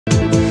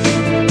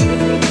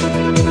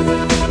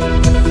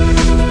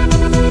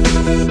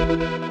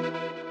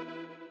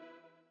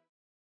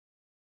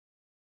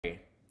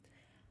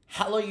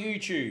Hello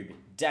YouTube,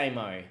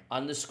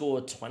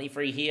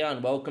 Damo_23 here,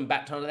 and welcome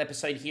back to another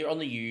episode here on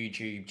the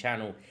YouTube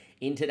channel.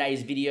 In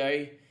today's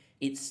video,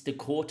 it's the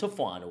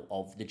quarter-final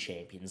of the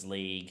Champions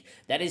League.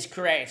 That is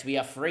correct, we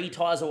are 3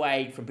 ties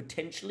away from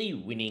potentially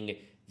winning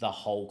the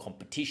whole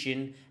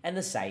competition and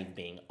the save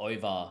being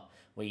over.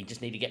 We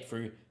just need to get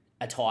through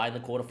a tie in the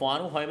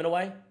quarter-final, home and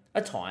away,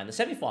 a tie in the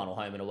semi-final,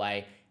 home and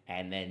away,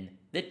 and then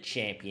the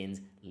Champions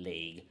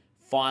League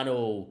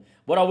final.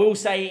 What I will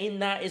say in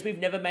that is we've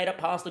never made it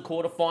past the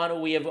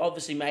quarterfinal. We have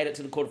obviously made it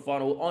to the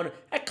quarterfinal on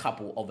a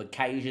couple of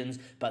occasions,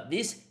 but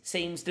this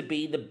seems to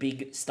be the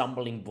big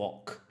stumbling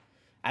block.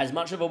 As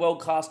much of a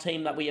world-class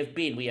team that we have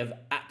been, we have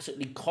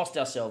absolutely cost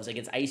ourselves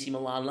against AC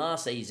Milan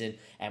last season,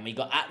 and we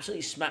got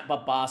absolutely smacked by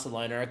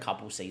Barcelona a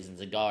couple seasons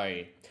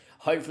ago.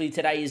 Hopefully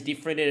today is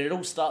different, and it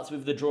all starts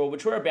with the draw,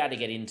 which we're about to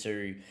get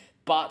into.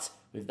 But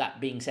with that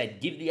being said,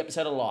 give the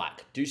episode a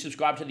like. Do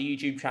subscribe to the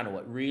YouTube channel.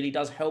 It really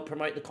does help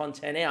promote the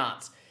content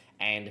out.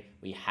 And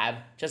we have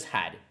just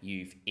had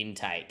youth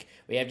intake.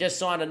 We have just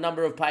signed a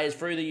number of players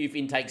through the youth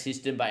intake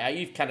system, but our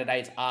youth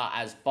candidates are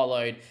as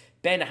followed.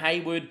 Ben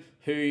Hayward,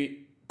 who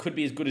could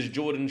be as good as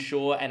Jordan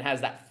Shaw and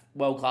has that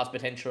world-class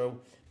potential.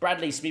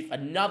 Bradley Smith,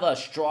 another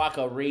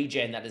striker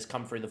regen that has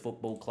come through the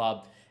football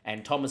club.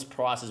 And Thomas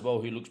Price as well,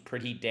 who looks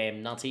pretty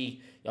damn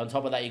nutty. On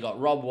top of that, you got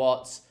Rob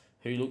Watts,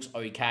 who looks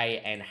okay,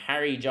 and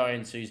Harry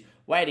Jones, who's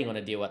waiting on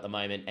a deal at the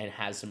moment and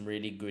has some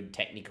really good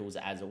technicals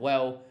as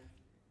well.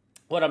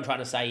 What I'm trying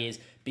to say is,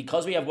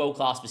 because we have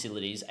world-class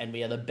facilities and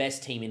we are the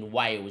best team in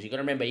Wales, you've got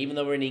to remember, even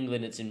though we're in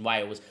England, it's in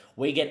Wales,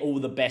 we get all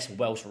the best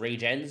Welsh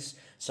regens.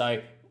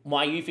 So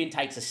my youth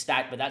intakes are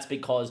stacked, but that's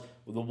because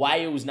the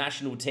Wales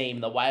national team,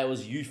 the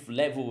Wales youth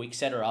level,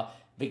 etc.,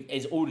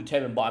 is all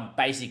determined by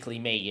basically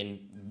me,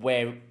 and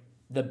we're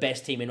the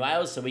best team in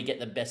Wales, so we get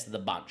the best of the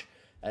bunch,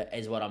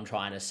 is what I'm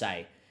trying to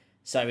say.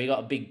 So we got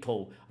a big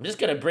pool. I'm just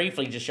going to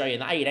briefly just show you in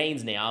the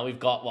 18s now. We've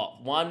got,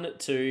 what, 1,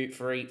 2,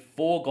 3,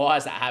 4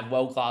 guys that have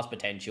world-class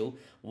potential.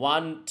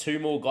 1, 2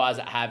 more guys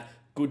that have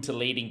good to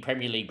leading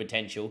Premier League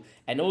potential.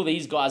 And all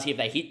these guys here, if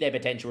they hit their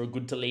potential, are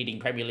good to leading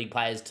Premier League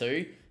players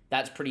too.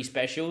 That's pretty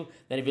special.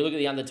 Then if you look at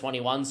the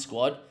under-21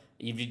 squad,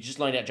 if you just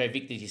loaned out Joe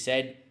Victor, as you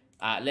said,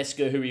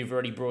 Lesko, who we've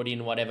already brought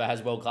in, whatever,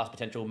 has world-class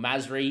potential.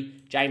 Masri,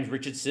 James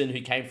Richardson,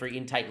 who came through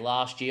intake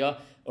last year,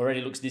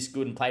 already looks this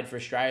good and played for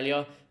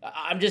Australia.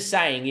 I'm just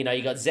saying, you know,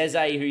 you got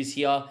Zeze, who's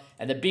here,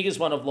 and the biggest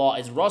one of lot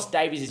is Ross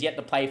Davies is yet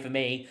to play for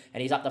me,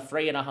 and he's up to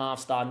 3.5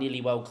 star, nearly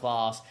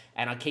world-class,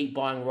 and I keep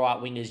buying right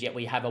wingers, yet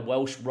we have a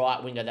Welsh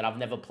right winger that I've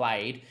never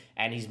played,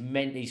 and his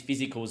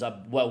physicals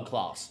are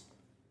world-class.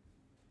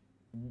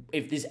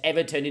 If this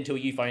ever turned into a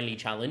youth-only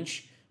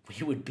challenge,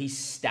 we would be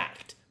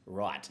stacked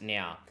right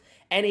now.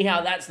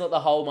 Anyhow, that's not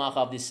the hallmark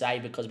of this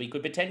save, because we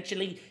could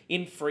potentially,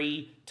 in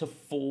 3 to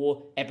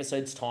 4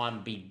 episodes'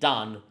 time, be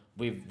done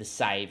with the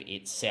save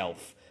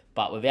itself.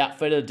 But without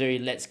further ado,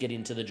 let's get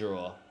into the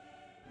draw.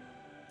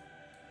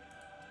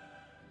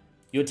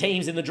 Your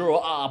teams in the draw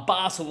are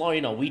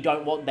Barcelona, we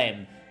don't want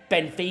them.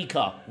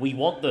 Benfica, we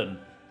want them.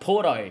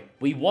 Porto,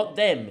 we want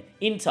them.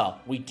 Inter,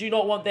 we do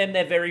not want them.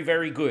 They're very,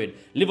 very good.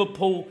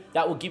 Liverpool,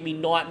 that will give me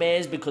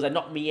nightmares because they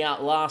knocked me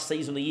out last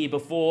season, the year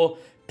before.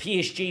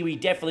 PSG, we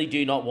definitely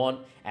do not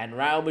want. And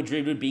Real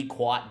Madrid would be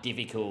quite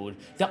difficult.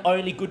 The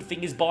only good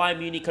thing is Bayern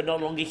Munich are no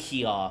longer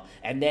here.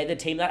 And they're the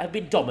team that have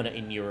been dominant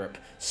in Europe.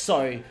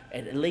 So,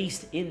 at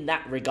least in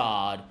that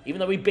regard, even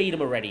though we beat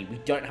them already, we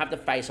don't have to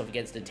face off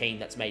against a team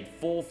that's made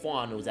 4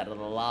 finals out of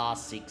the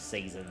last 6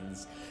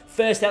 seasons.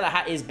 First out of the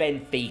hat is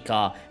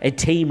Benfica, a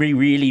team we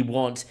really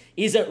want.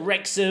 Is it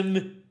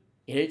Wrexham?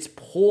 It's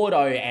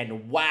Porto,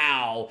 and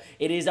wow,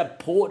 it is a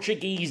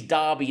Portuguese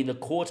derby in the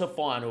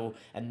quarter-final,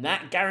 and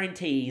that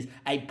guarantees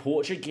a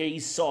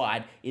Portuguese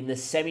side in the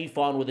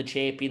semi-final of the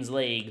Champions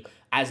League.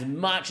 As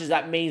much as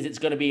that means it's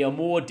going to be a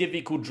more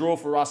difficult draw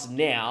for us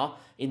now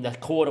in the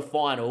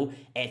quarter-final,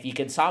 if you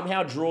can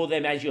somehow draw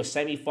them as your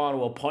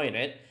semi-final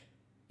opponent,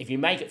 if you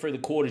make it through the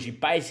quarters, you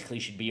basically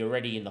should be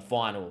already in the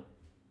final.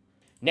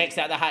 Next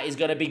out the hat is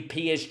going to be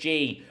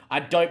PSG. I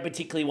don't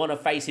particularly want to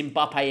face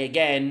Mbappe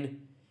again.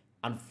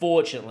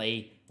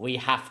 Unfortunately, we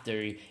have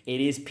to. It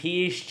is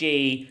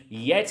PSG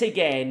yet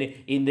again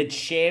in the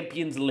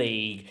Champions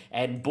League.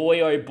 And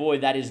boy, oh boy,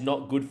 that is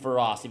not good for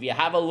us. If you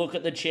have a look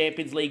at the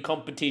Champions League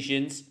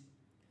competitions,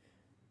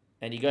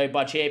 and you go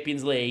by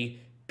Champions League,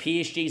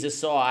 PSG's a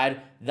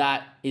side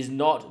that is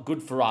not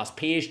good for us.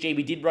 PSG,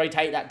 we did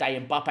rotate that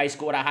day. Mbappe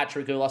scored a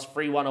hat-trick who lost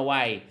 3-1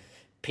 away.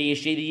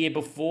 PSG the year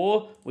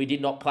before, we did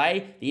not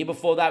play. The year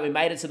before that, we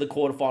made it to the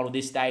quarterfinal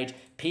this stage.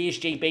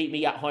 PSG beat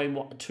me at home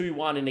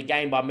 2-1 in a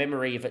game by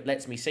memory, if it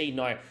lets me see.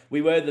 No,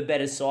 we were the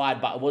better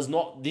side, but it was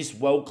not this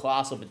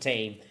world-class of a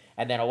team.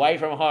 And then away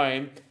from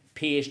home,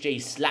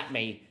 PSG slapped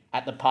me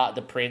at the Parc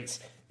des Princes.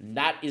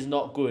 That is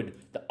not good.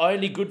 The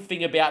only good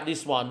thing about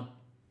this one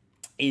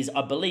is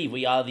I believe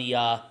we are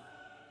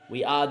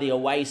the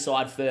away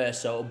side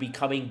first, so it'll be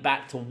coming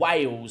back to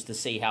Wales to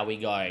see how we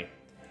go.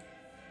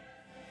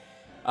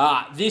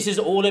 This is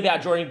all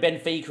about drawing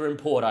Benfica and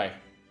Porto.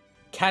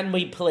 Can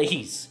we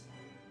please?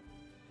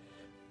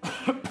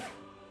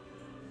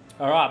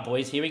 All right,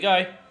 boys, here we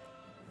go.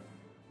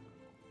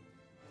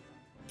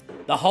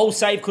 The whole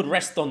save could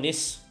rest on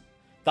this.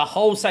 The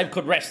whole save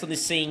could rest on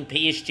this seeing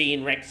PSG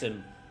and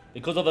Wrexham.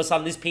 Because all of a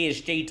sudden, this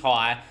PSG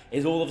tie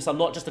is all of a sudden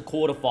not just a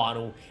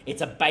quarterfinal,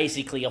 it's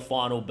basically a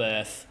final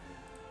berth.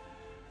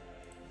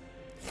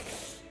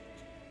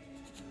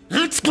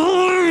 Let's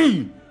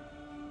go!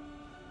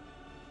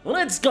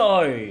 Let's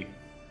go!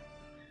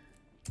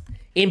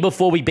 In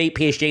before we beat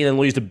PSG and then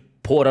lose to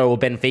Porto or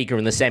Benfica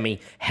in the semi.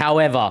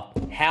 However,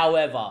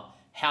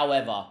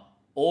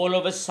 all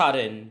of a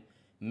sudden,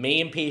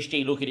 me and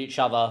PSG look at each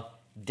other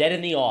dead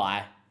in the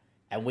eye,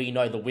 and we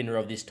know the winner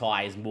of this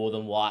tie is more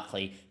than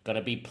likely going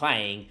to be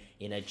playing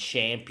in a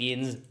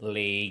Champions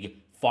League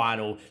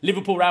final.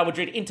 Liverpool, Real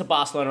Madrid, into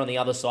Barcelona on the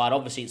other side.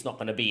 Obviously, it's not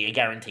going to be a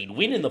guaranteed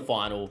win in the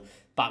final,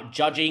 but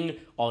judging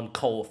on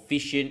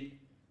coefficient,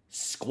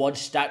 squad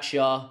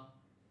stature,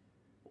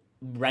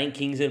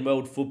 rankings in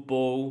world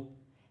football,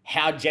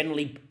 how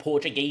generally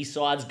Portuguese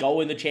sides go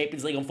in the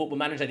Champions League on Football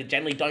Manager, they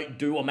generally don't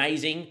do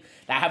amazing.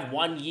 They have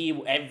 1 year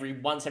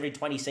once every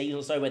 20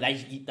 seasons or so where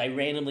they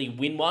randomly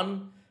win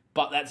one,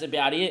 but that's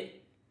about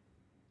it.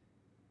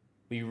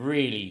 We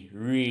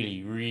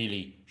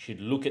really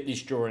should look at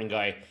this draw and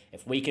go,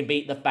 if we can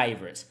beat the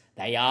favourites,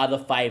 they are the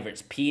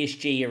favourites.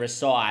 PSG are a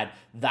side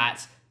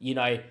that, you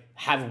know,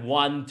 have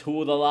won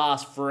 2 of the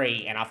last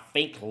 3, and I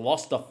think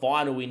lost a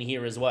final in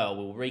here as well.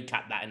 We'll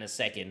recap that in a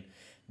second.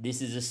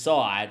 This is a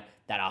side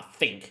that I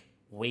think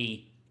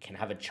we can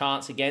have a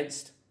chance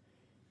against,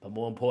 but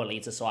more importantly,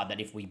 it's a side that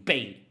if we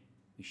beat,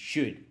 we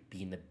should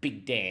be in the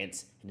big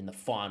dance and in the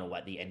final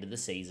at the end of the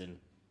season.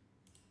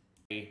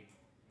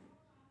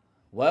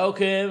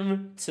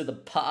 Welcome to the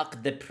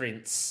Parc des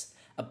Princes,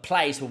 a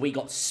place where we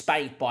got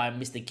spanked by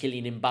Mr.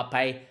 Kylian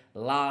Mbappe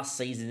last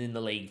season in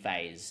the league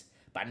phase.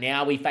 But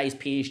now we face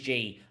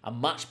PSG, a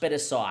much better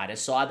side, a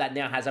side that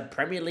now has a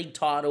Premier League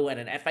title and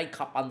an FA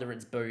Cup under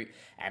its boot,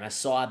 and a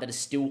side that is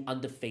still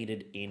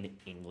undefeated in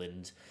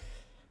England.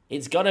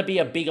 It's going to be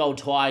a big old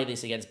tie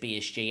this against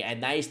PSG,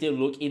 and they still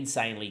look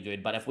insanely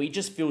good. But if we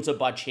just filter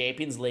by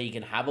Champions League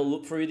and have a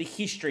look through the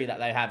history that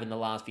they have in the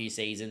last few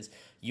seasons,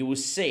 you will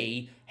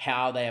see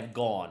how they have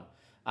gone.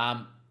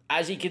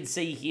 As you can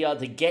see here,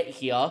 to get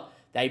here,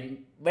 they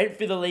went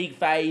through the league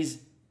phase,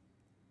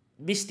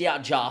 missed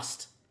out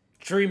just,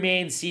 drew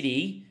Man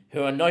City,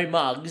 who are no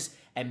mugs,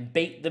 and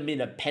beat them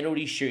in a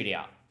penalty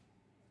shootout.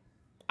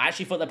 I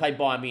actually thought they played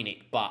Bayern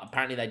Munich, but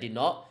apparently they did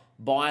not.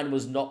 Bayern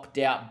was knocked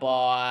out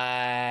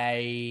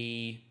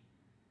by...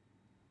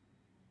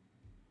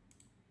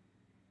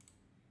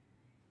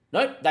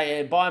 Nope,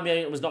 Bayern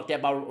Munich was knocked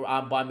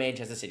out by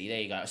Manchester City.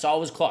 There you go. So I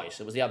was close.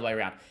 It was the other way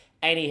around.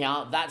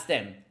 Anyhow, that's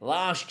them.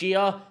 Last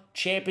year,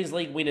 Champions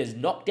League winners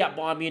knocked out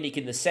Bayern Munich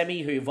in the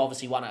semi, who've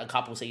obviously won it a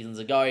couple seasons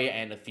ago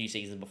and a few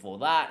seasons before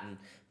that, and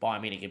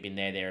Bayern Munich have been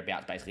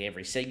thereabouts basically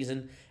every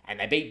season,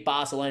 and they beat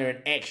Barcelona in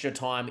extra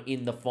time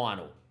in the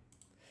final.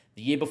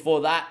 The year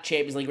before that,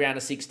 Champions League round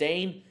of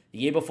 16. The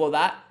year before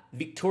that,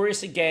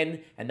 victorious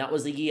again, and that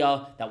was the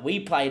year that we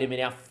played them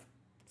in our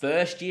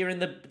first year in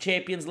the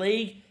Champions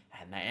League,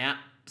 and they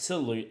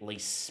absolutely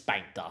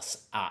spanked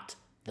us at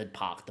the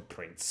Parc des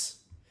Princes.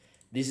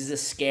 This is a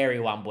scary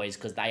one, boys,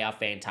 because they are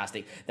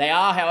fantastic. They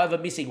are, however,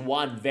 missing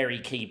one very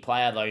key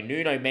player, though.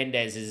 Nuno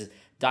Mendes has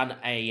done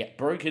a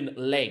broken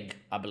leg,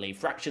 I believe,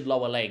 fractured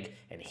lower leg,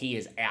 and he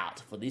is out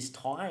for this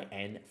tie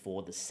and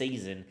for the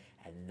season,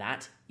 and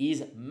that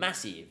is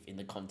massive in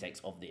the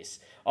context of this.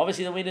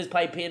 Obviously, the winners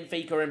play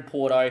Benfica and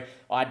Porto.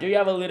 I do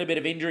have a little bit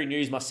of injury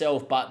news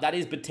myself, but that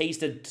is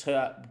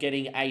Batista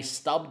getting a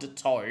stubbed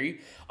toe.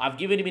 I've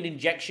given him an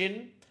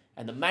injection,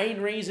 and the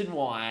main reason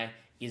why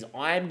is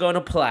I'm going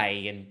to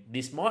play, and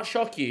this might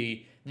shock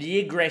you, the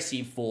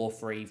aggressive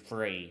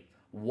 4-3-3.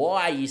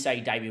 Why, you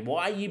say, David?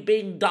 Why are you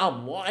being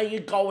dumb? Why are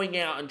you going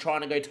out and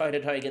trying to go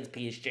toe-to-toe against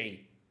PSG?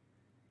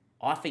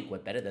 I think we're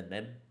better than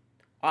them.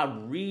 I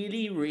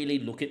really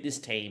look at this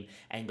team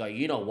and go,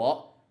 you know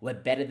what? We're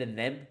better than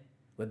them.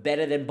 We're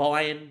better than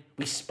Bayern.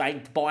 We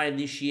spanked Bayern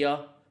this year,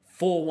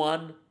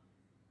 4-1.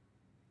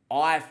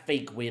 I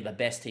think we're the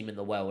best team in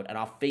the world, and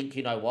I think,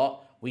 you know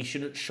what? We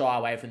shouldn't shy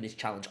away from this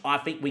challenge. I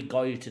think we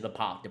go to the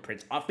Parc des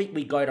Princes. I think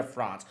we go to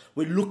France.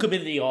 We look them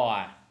in the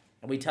eye.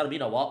 And we tell them, you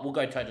know what? We'll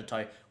go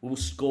toe-to-toe. We will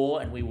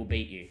score and we will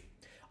beat you.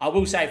 I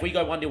will say, if we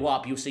go 1-0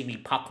 up, you'll see me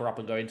pucker up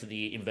and go into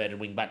the inverted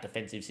wing-back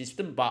defensive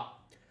system. But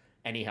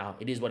anyhow,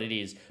 it is what it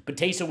is.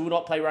 Batista will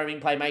not play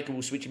roaming playmaker.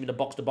 We'll switch him into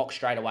box-to-box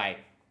straight away.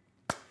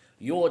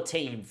 Your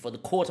team for the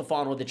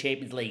quarterfinal of the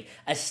Champions League.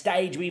 A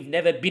stage we've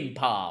never been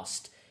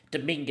past.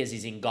 Dominguez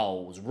is in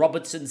goals.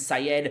 Robertson,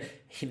 Sayed,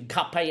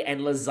 Mbappe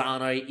and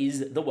Lozano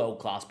is the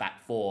world-class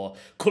back four.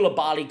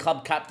 Koulibaly,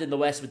 club captain, the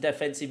West with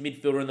defensive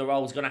midfielder in the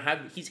role, is going to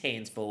have his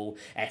hands full.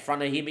 In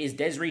front of him is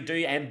Desiree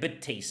Dou and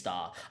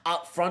Batista.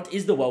 Up front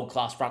is the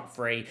world-class front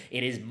three.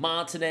 It is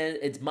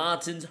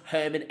Martins,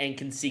 Herman and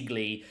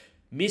Consigli.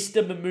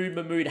 Mr.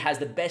 Mahmoud has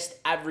the best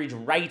average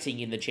rating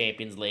in the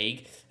Champions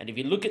League. And if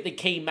you look at the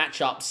key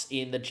matchups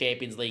in the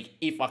Champions League,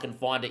 if I can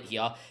find it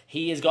here,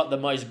 he's got the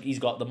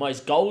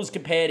most goals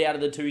compared out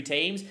of the two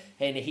teams,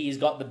 and he's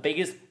got the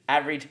biggest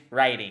average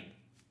rating.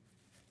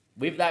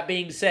 With that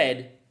being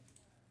said,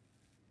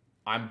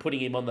 I'm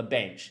putting him on the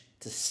bench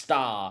to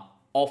star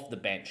off the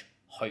bench,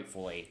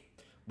 hopefully.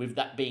 With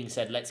that being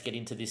said, let's get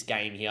into this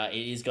game here.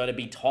 It is going to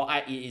be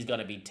tight. It is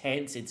going to be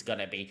tense. It's going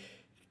to be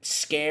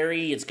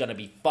scary. It's going to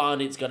be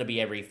fun. It's going to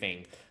be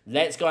everything.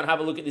 Let's go and have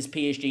a look at this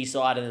PSG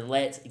side, and then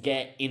let's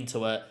get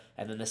into it.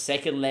 And then the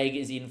second leg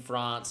is in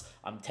France.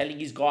 I'm telling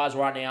you guys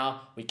right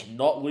now, we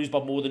cannot lose by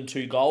more than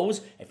 2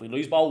 goals. If we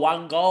lose by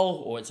 1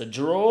 goal, or it's a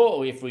draw,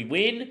 or if we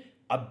win,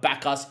 I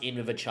back us in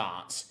with a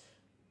chance.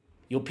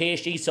 Your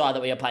PSG side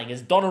that we are playing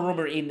is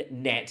Donnarumma in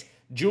net.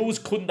 Jules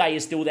Koundé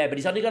is still there, but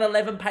he's only got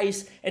 11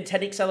 pace and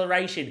 10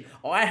 acceleration.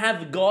 I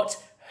have got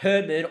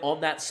Herman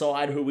on that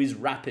side who is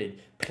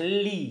rapid.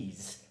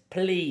 Please,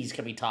 please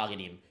can we target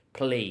him?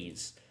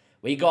 Please.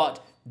 We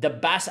got the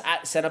Bass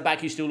at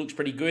centre-back who still looks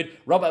pretty good.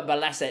 Robert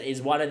Balasset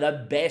is one of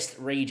the best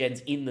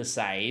regens in the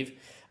save.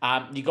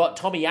 You got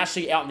Tommy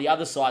Ashley out on the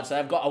other side, so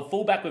they've got a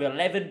fullback with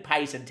 11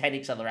 pace and 10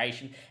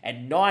 acceleration,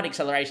 and 9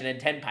 acceleration and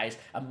 10 pace.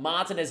 And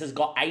Martinez has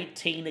got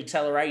 18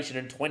 acceleration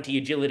and 20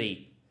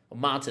 agility.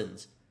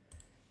 Martins.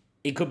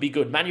 It could be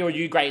good. Manuel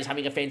Ugarte is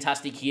having a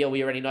fantastic year.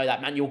 We already know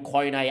that. Manuel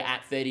Kone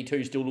at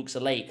 32 still looks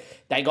elite.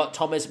 They got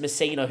Thomas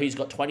Messina, who's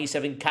got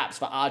 27 caps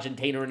for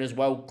Argentina and is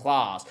world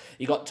class.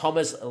 You got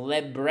Thomas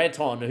Le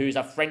Breton, who's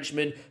a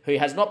Frenchman who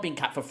has not been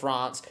capped for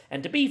France.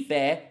 And to be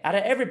fair, out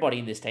of everybody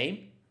in this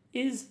team,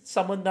 is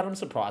someone that I'm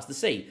surprised to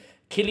see.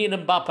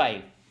 Kylian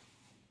Mbappe.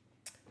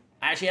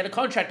 I actually had a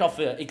contract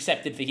offer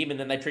accepted for him, and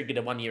then they triggered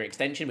a 1-year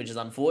extension, which is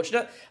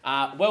unfortunate.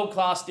 World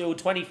class still,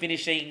 20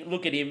 finishing.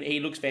 Look at him. He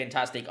looks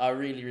fantastic. I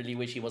really, really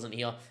wish he wasn't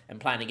here and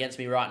playing against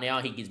me right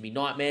now. He gives me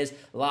nightmares.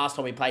 Last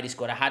time we played, he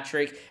scored a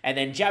hat-trick. And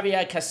then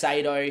Javier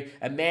Casado,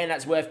 a man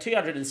that's worth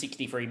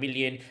 263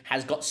 million,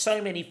 has got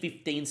so many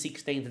 15,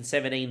 16, and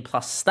 17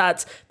 plus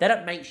stats that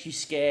it makes you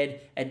scared.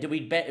 And do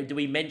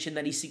we mention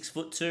that he's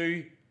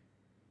 6'2"?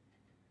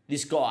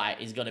 This guy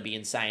is going to be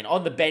insane.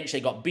 On the bench, they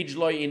got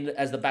Bigelow in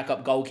as the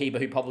backup goalkeeper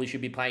who probably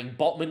should be playing.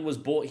 Botman was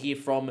bought here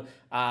from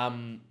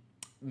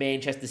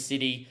Manchester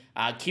City.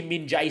 Kim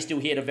Min-jae still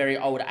here at a very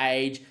old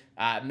age.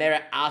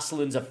 Merritt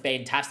Arsalan's a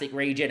fantastic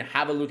regen.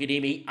 Have a look at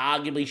him. He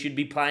arguably should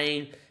be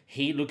playing.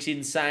 He looks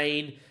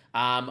insane.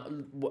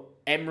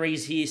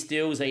 Emery's here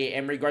still. So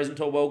Emery grows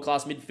into a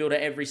world-class midfielder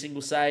every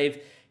single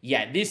save.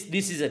 Yeah, this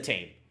is a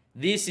team.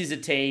 This is a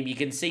team. You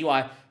can see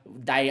why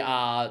they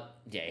are...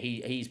 Yeah,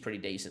 he's pretty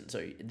decent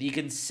too. You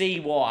can see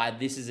why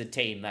this is a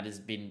team that has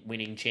been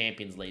winning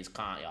Champions Leagues,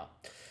 can't you?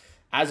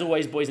 As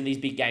always, boys, in these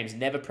big games,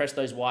 never press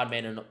those wide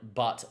men,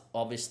 but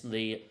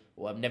obviously,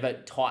 well, never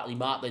tightly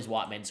mark those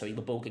wide men so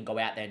the ball can go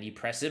out there and you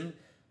press him.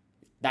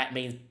 That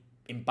means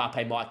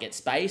Mbappe might get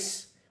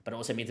space, but it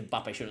also means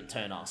Mbappe shouldn't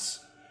turn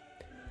us.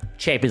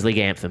 Champions League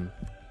anthem.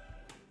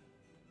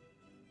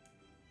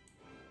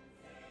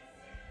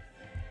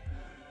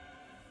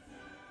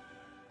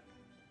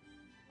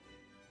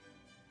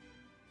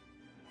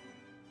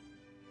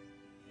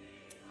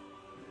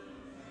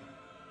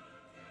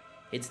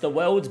 It's the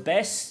world's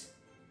best.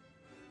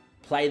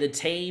 Play the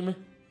team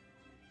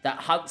that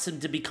hunts him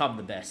to become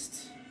the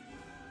best.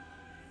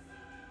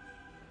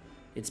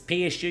 It's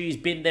PSG who's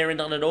been there and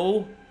done it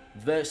all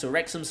versus a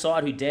Wrexham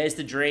side who dares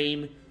to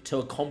dream to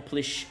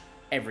accomplish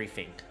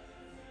everything.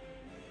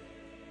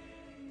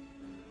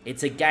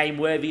 It's a game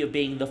worthy of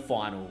being the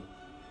final,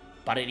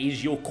 but it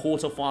is your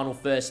quarter-final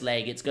first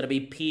leg. It's going to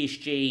be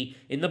PSG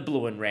in the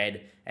blue and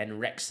red and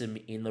Wrexham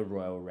in the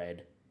royal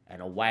red. And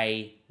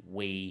away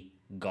we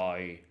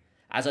go.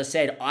 As I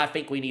said, I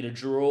think we need a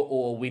draw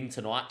or a win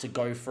tonight to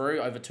go through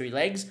over 2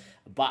 legs.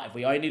 But if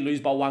we only lose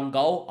by 1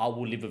 goal, I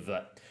will live with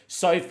it.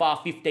 So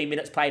far, 15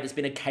 minutes played. It's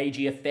been a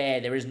cagey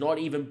affair. There is not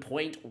even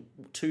 0.2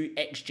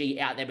 XG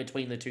out there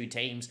between the 2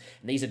 teams.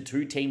 And these are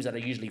 2 teams that are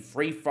usually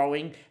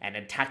free-throwing and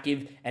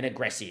attacking and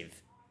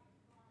aggressive.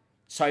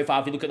 So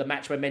far, if you look at the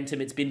match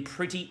momentum, it's been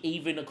pretty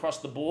even across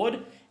the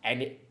board.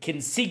 And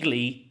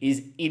Consigli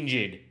is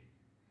injured.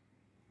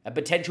 A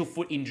potential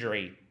foot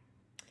injury.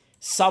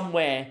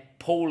 Somewhere,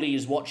 Paulie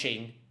is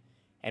watching,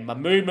 and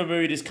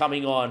Mahmoud is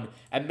coming on.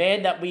 A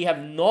man that we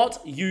have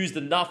not used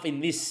enough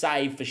in this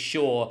save for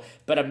sure,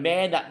 but a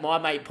man that my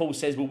mate Paul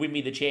says will win me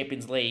the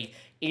Champions League.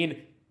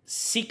 In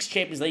 6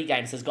 Champions League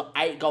games, has got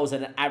 8 goals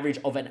and an average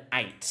of an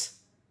 8.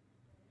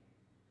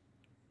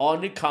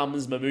 On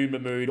comes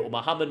Mahmoud, or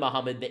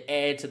Mohamed, the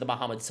heir to the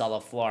Mohamed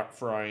Salah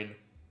throne.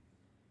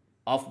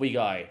 Off we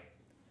go.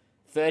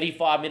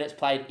 35 minutes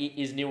played,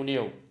 it is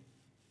 0-0.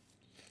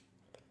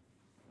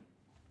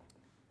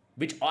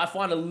 Which I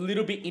find a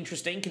little bit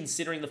interesting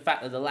considering the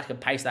fact that the lack of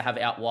pace they have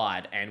out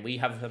wide, and we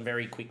have some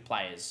very quick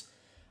players.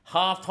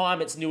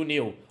 Half-time, it's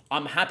 0-0.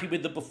 I'm happy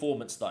with the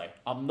performance, though.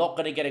 I'm not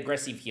going to get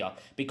aggressive here,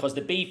 because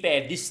to be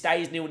fair, if this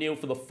stays 0-0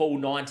 for the full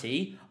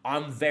 90,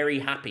 I'm very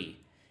happy.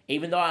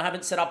 Even though I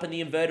haven't set up in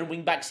the inverted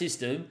wing-back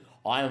system,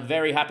 I am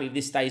very happy if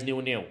this stays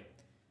 0-0.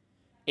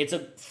 It's a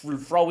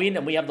throw-in,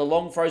 and we have the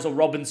long throws of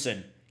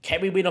Robinson.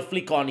 Can we win a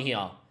flick on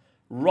here?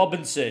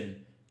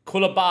 Robinson,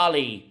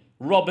 Koulibaly,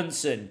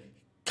 Robinson,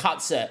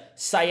 cuts it.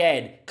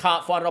 Sayed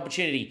can't find an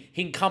opportunity.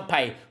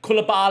 Hinkampe,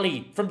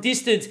 Koulibaly from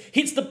distance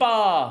hits the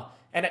bar.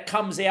 And it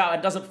comes out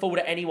and doesn't fall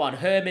to anyone.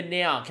 Herman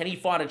now, can he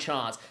find a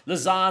chance?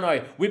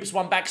 Lozano whips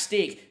one back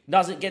stick.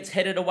 Gets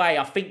headed away.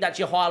 I think that's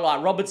your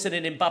highlight. Robertson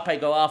and Mbappe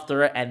go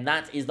after it. And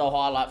that is the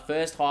highlight.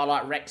 First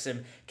highlight,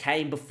 Wrexham,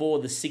 came before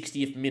the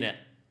 60th minute.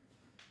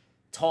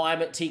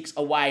 Time ticks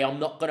away. I'm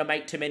not going to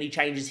make too many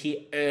changes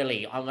here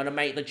early. I'm going to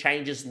make the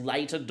changes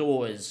later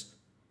doors.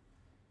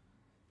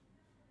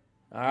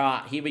 All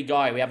right, here we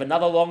go. We have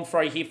another long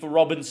throw here for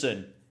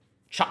Robinson.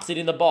 Chucks it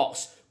in the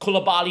box.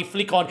 Koulibaly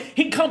flick on.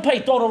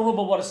 Hinkampe,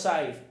 Donnarumma, what a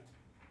save.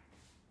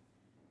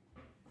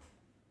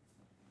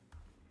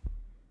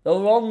 The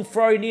long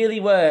throw nearly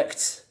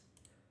worked.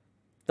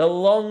 The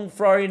long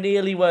throw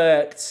nearly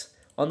worked.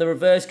 On the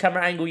reverse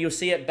camera angle, you'll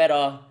see it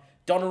better.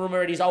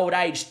 Donnarumma at his old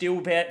age still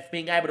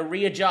being able to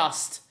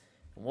readjust.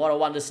 What a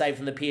wonder save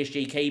from the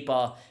PSG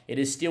keeper. It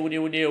is still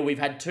 0-0. We've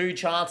had 2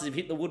 chances. We've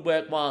hit the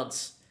woodwork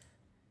once.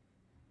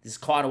 This is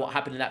kind of what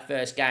happened in that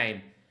first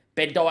game.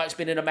 Ben Doak's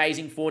been in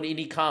amazing form. In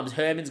he comes.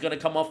 Herman's going to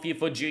come off here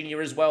for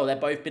Junior as well. They've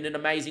both been in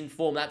amazing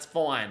form. That's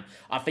fine.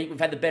 I think we've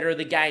had the better of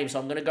the game, so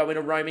I'm going to go in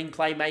a roaming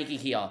playmaker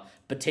here.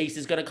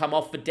 Batista's going to come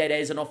off for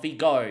Dedez, and off he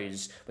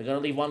goes. We're going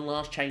to leave one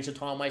last change to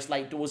time waste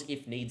late doors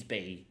if needs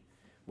be.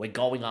 We're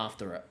going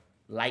after it.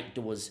 Late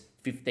doors,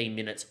 15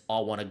 minutes.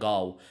 I want a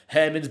goal.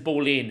 Herman's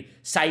ball in.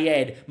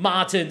 Sayed.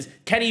 Martins.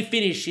 Can he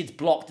finish? It's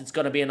blocked. It's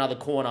going to be another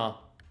corner.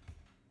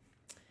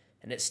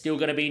 And it's still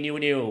going to be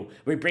 0-0.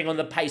 We bring on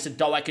the pace of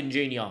Doak and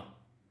Junior.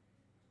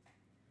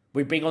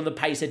 We bring on the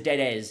pace of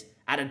Dedez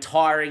at a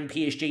tiring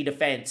PSG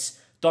defence.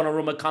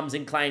 Donnarumma comes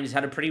and claims he's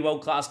had a pretty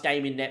world-class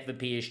game in net for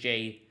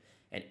PSG.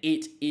 And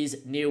it is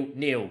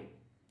 0-0.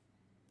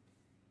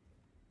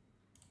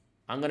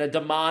 I'm going to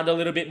demand a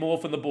little bit more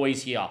from the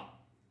boys here.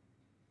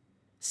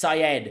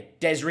 Sayed,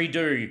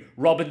 Desri,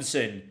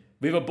 Robinson,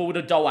 with a ball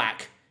to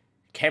Doak.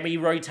 Can we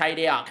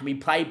rotate out? Can we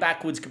play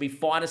backwards? Can we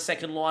find a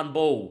second line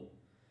ball?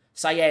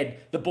 Sayed,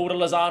 the ball to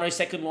Lozano,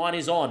 second line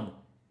is on.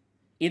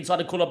 Inside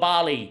to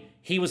Koulibaly.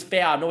 He was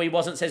fouled. No, he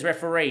wasn't, says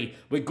referee.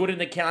 We're good in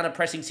the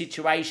counter-pressing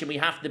situation. We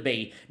have to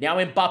be. Now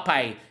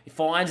Mbappe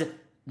finds...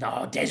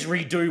 No,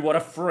 Desri, what a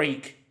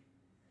freak.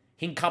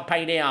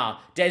 Hinkampe now.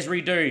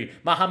 Desri.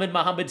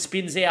 Mohamed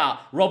spins out.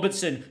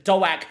 Robertson.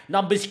 Doak.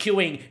 Numbers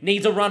queuing.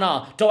 Needs a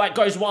runner. Doak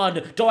goes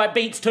 1. Doak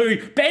beats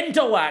 2. Ben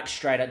Doak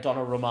straight at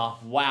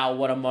Donnarumma. Wow,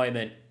 what a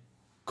moment.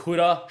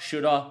 Coulda,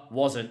 shoulda,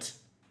 wasn't.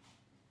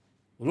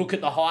 Look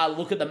at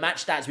the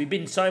match stats. We've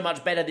been so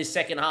much better this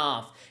second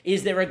half.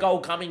 Is there a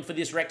goal coming for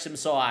this Wrexham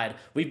side?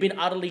 We've been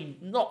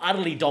not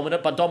utterly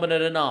dominant, but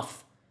dominant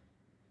enough.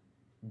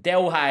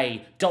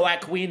 Delhay,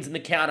 Doak wins in the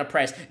counter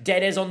press.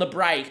 Dedez on the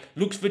break,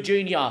 looks for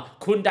Junior.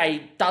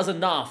 Koundé does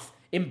enough.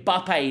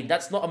 Mbappe,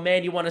 that's not a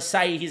man you want to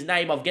say his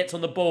name of, gets on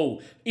the ball.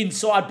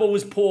 Inside ball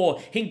is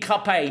poor.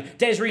 Hinkampe,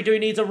 Desri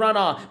needs a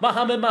runner.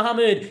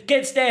 Mohamed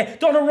gets there.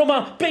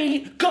 Donnarumma,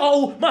 beat,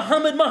 goal.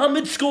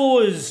 Mohamed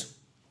scores.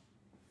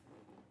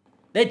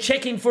 They're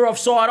checking for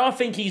offside. I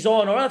think he's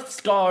on.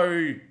 Let's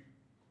go.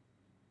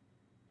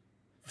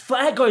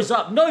 Flag goes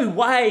up. No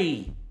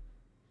way.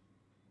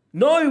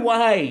 No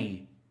way.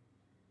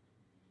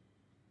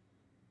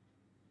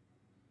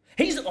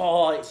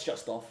 Oh, it's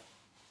just off.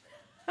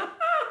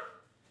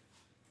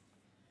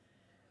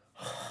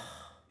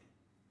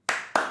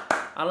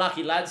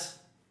 Unlucky, lads.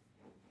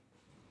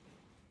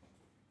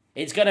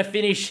 It's going to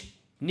finish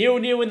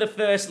 0-0 in the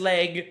first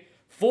leg.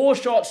 4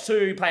 shots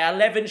 2, play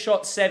 11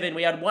 shots 7.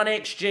 We had 1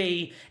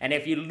 XG, and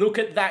if you look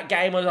at that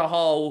game as a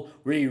whole,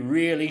 we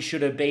really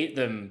should have beat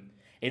them.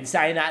 In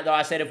saying that, though,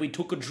 I said if we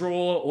took a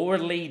draw or a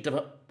lead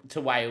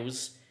to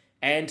Wales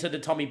and to the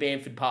Tommy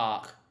Bamford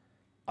Park,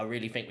 I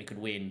really think we could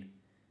win.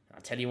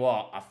 I'll tell you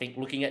what, I think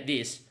looking at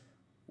this,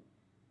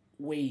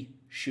 we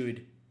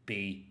should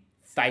be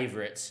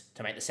favourites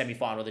to make the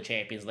semi-final of the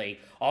Champions League.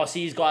 I'll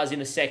see you guys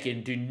in a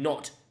second. Do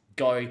not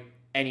go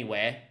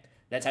anywhere.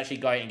 Let's actually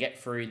go and get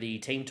through the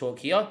team talk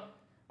here.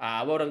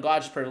 Well done,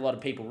 guys. Just proved a lot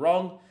of people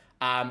wrong.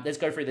 Let's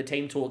go through the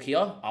team talk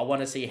here. I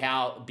want to see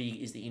how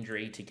big is the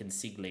injury to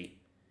Consigli.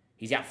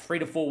 He's out 3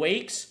 to 4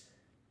 weeks.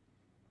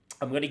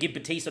 I'm going to give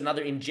Batista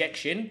another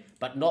injection,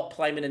 but not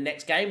play him in the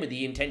next game with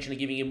the intention of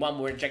giving him one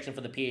more injection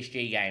for the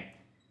PSG game.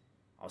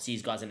 I'll see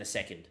you guys in a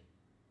second.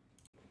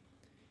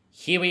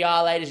 Here we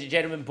are, ladies and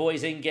gentlemen,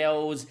 boys and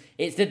girls.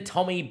 It's the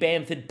Tommy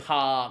Bamford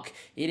Park.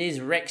 It is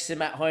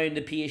Wrexham at home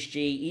to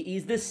PSG. It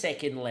is the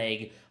second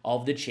leg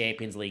of the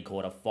Champions League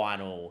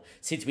quarter-final.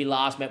 Since we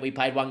last met, we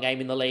played 1 game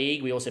in the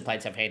league. We also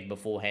played Southampton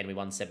beforehand. We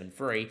won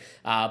 7-3.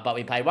 But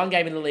we played 1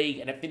 game in the league,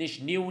 and it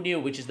finished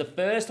 0-0, which is the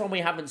first time we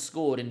haven't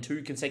scored in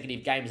 2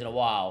 consecutive games in a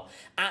while.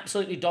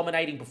 Absolutely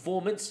dominating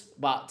performance,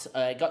 but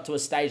it got to a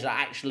stage that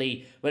I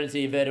actually went into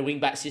the inverted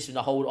wing-back system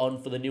to hold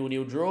on for the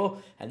 0-0 draw,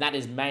 and that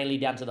is mainly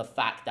down to the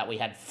fact that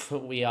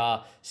we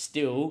are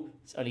still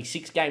only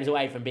 6 games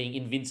away from being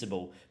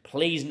invincible.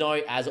 Please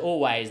note, as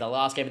always, the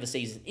last game of the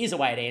season is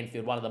away at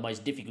Anfield, one of the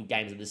most difficult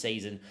games of the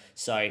season.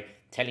 So,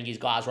 telling you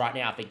guys right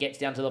now, if it gets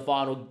down to the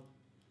final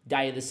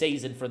day of the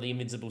season for the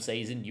Invincible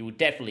season, you will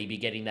definitely be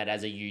getting that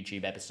as a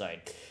YouTube episode.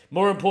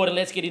 More important,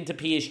 let's get into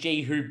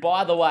PSG, who,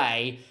 by the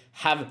way,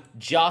 have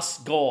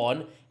just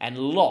gone and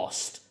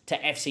lost to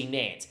FC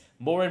Nantes.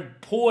 More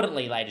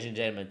importantly, ladies and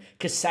gentlemen,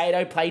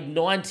 Casado played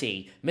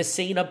 90.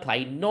 Messina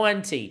played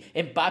 90.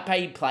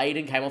 Mbappe played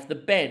and came off the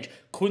bench.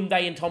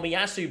 Koundé and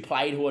Tomiyasu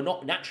played, who are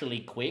not naturally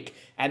quick,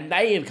 and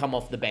they have come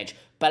off the bench.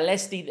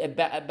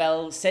 Roberto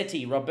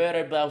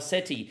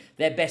Balsetti,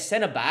 their best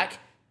centre-back,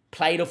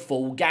 played a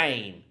full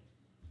game.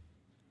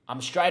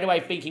 I'm straight away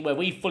thinking where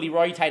we fully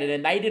rotated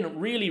and they didn't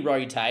really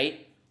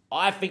rotate,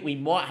 I think we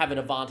might have an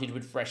advantage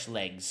with fresh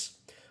legs.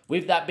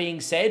 With that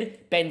being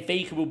said,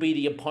 Benfica will be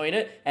the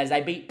opponent as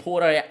they beat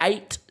Porto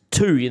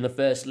 8-2 in the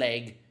first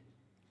leg.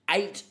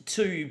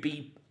 8-2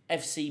 beat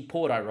FC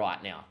Porto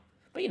right now.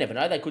 But you never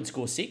know, they could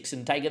score 6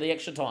 and take it the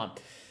extra time.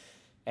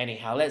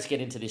 Anyhow, let's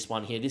get into this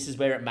one here. This is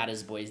where it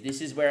matters, boys.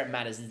 This is where it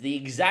matters. It's the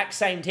exact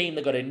same team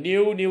that got a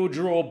 0-0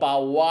 draw by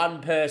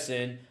one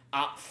person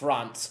up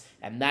front.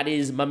 And that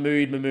is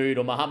Mohamed,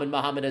 or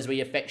Mohamed as we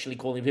affectionately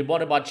call him. He's been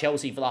wanted by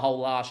Chelsea for the whole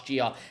last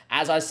year.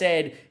 As I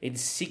said, in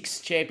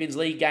 6 Champions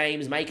League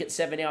games, make it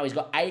 7 now. He's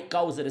got 8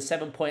 goals at a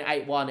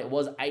 7.81. It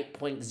was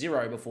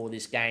 8.0 before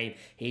this game.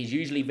 He's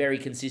usually very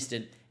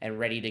consistent and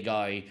ready to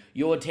go.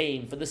 Your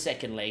team for the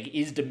second leg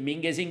is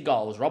Dominguez in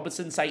goals.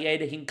 Robertson,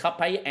 Sayed,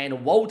 Hincapié,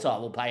 and Walter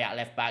will play out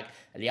left back.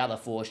 And the other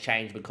 4's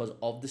changed because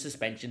of the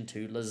suspension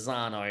to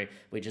Lozano,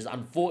 which is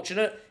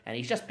unfortunate, and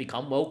he's just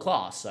become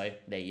world-class. So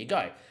there you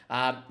go.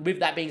 With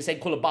that being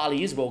said,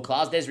 Koulibaly is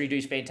world-class. Desiree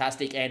Dou's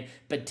fantastic, and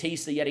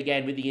Batista, yet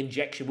again, with the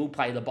injection, will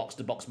play the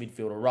box-to-box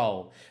midfielder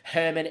role.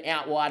 Herman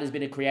out wide has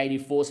been a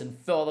creative force, and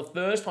for the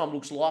first time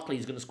looks likely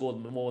he's going to score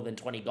more than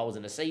 20 goals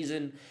in a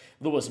season.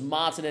 Luis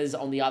Martinez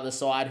on the other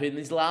side, who in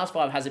his last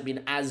 5 hasn't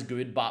been as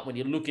good, but when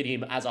you look at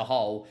him as a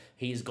whole,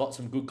 he's got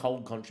some good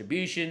cold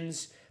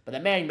contributions. But the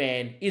main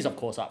man is, of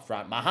course, up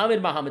front.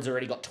 Mohamed's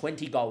already got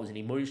 20 goals, and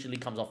he usually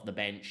comes off the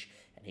bench,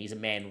 and he's a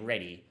man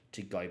ready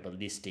to go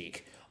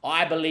ballistic.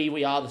 I believe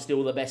we are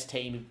still the best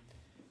team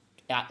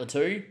out the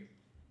two,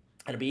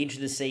 and it'll be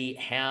interesting to see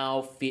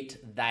how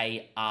fit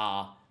they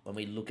are when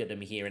we look at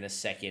them here in a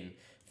second.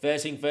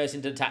 First thing first,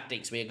 into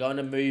tactics. We are going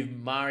to move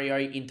Mario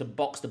into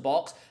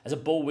box-to-box. As a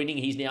ball winning,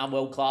 he's now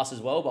world-class as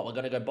well, but we're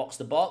going to go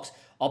box-to-box.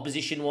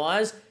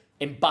 Opposition-wise,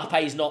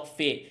 Mbappe's not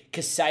fit.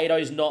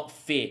 Casado's not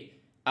fit.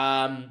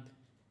 Bast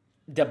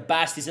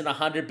isn't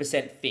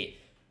 100% fit.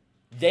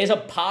 There's a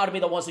part of me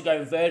that wants to go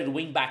inverted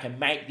wing back and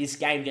make this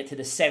game get to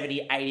the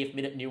 70th, 80th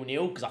minute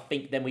 0-0 because I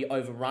think then we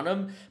overrun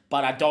them.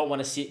 But I don't want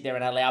to sit there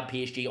and allow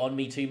PSG on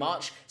me too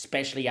much,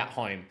 especially at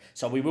home.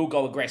 So we will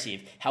go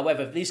aggressive.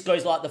 However, if this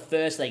goes like the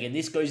first leg and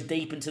this goes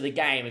deep into the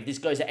game, if this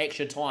goes to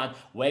extra time,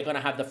 we're going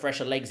to have the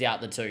fresher legs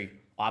out the two,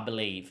 I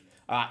believe.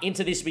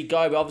 Into this we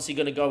go. We're obviously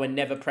going to go and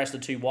never press the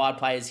 2 wide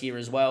players here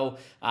as well.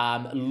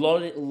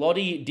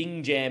 Lottie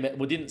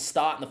Dingjam didn't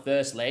start in the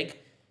first leg.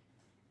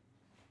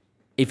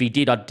 If he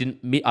did,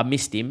 I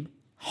missed him.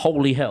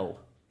 Holy hell.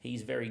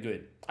 He's very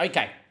good.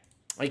 Okay,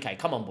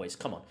 come on, boys,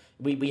 come on.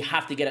 We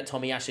have to get at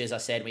Tomiyasu, as I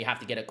said. We have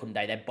to get at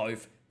Koundé. They're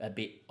both a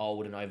bit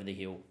old and over the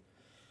hill.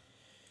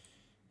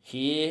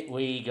 Here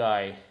we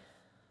go.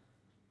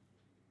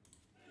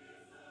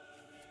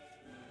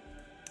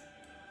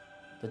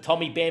 The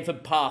Tommy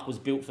Bamford Park was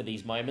built for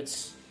these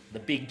moments. The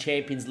big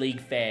Champions League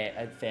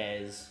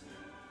fairs.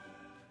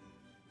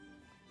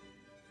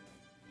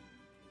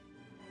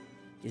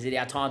 Is it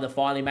our time to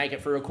finally make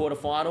it through a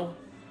quarterfinal?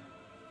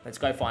 Let's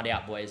go find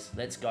out, boys.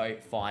 Let's go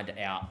find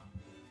out.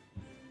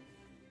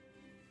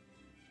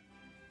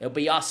 It'll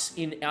be us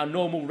in our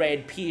normal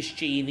red,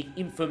 PSG in the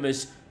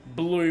infamous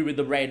blue with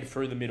the red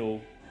through the middle.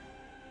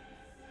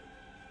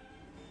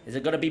 Is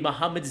it going to be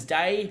Mohamed's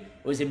day,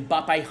 or is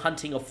Mbappe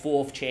hunting a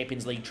 4th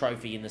Champions League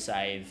trophy in the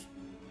save?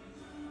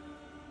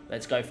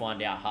 Let's go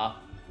find out, huh?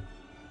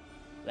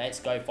 Let's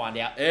go find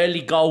out.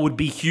 Early goal would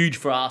be huge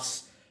for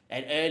us.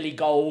 An early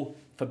goal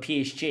for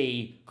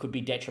PSG could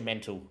be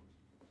detrimental.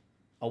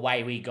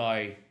 Away we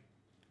go.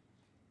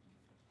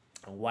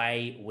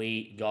 Away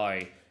we go.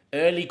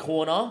 Early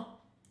corner,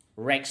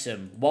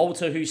 Wrexham.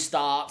 Walter, who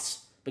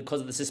starts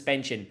because of the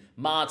suspension.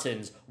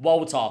 Martins,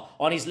 Walter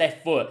on his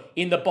left foot,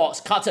 in the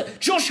box, cuts it.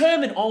 Josh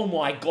Herman, oh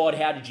my God,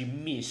 how did you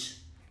miss?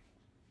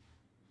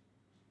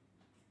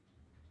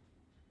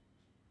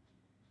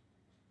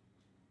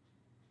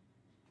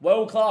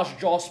 World-class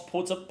Josh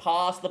puts it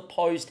past the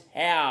post.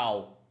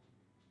 How?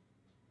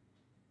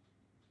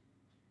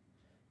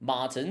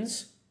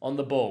 Martins on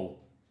the ball.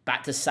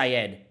 Back to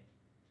Sayed.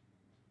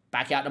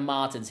 Back out to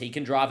Martins. He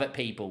can drive at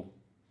people.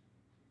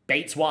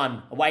 Beats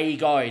one. Away he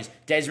goes.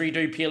 Desiree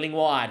Dou peeling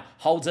wide.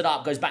 Holds it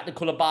up. Goes back to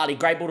Koulibaly.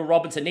 Great ball to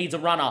Robinson. Needs a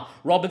runner.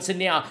 Robinson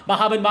now.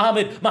 Mohamed.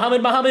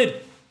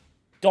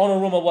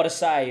 Donnarumma, what a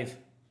save.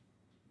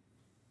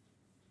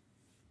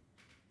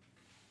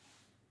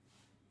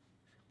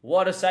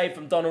 What a save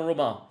from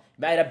Donnarumma.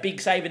 Made a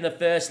big save in the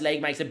first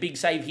leg. Makes a big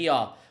save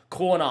here.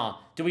 Corner.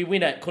 Do we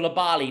win it?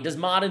 Koulibaly. Does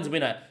Martins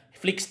win it?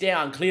 Flicks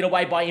down. Cleared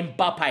away by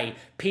Mbappe.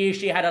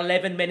 PSG had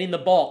 11 men in the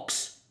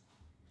box.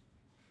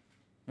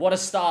 What a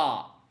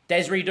start.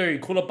 Desiree Do,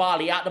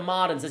 Koulibaly out to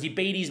Martins. Does he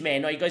beat his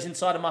man? No, he goes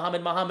inside of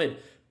Mohamed.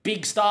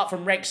 Big start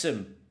from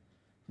Wrexham.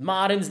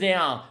 Martins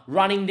now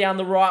running down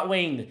the right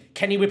wing.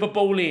 Can he whip a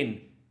ball in?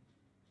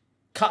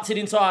 Cuts it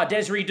inside.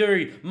 Desiree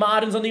Do.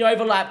 Martins on the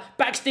overlap.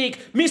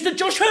 Backstick. Mr.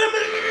 Josh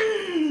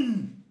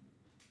Herman!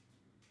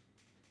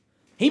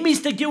 He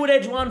missed the gilt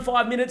edge one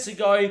 5 minutes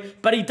ago,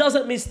 but he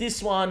doesn't miss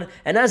this one.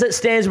 And as it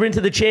stands, we're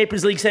into the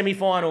Champions League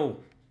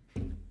semi-final.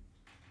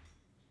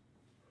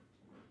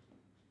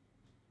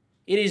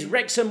 It is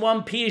Wrexham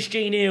 1,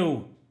 PSG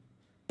 0.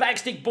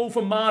 Backstick ball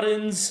from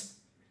Martins.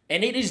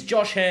 And it is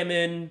Josh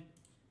Herman.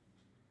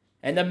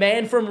 And the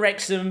man from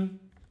Wrexham,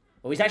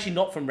 well, he's actually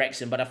not from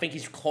Wrexham, but I think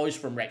he's close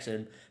from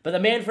Wrexham. But the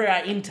man for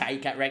our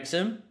intake at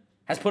Wrexham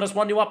has put us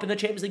 1-0 up in the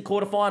Champions League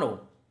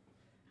quarter-final.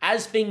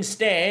 As things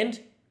stand,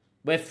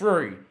 we're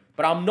through.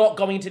 But I'm not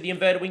going to the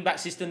inverted wing-back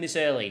system this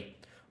early.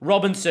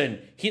 Robinson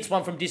hits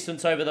one from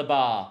distance over the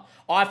bar.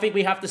 I think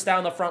we have to stay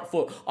on the front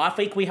foot. I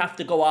think we have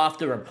to go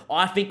after him.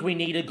 I think we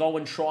need to go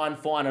and try and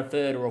find a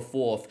third or a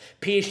fourth.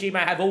 PSG may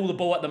have all the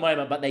ball at the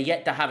moment, but they're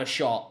yet to have a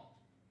shot.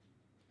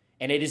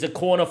 And it is a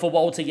corner for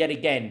Walter yet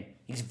again.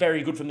 He's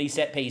very good from these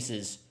set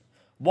pieces.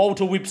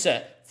 Walter whips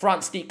it.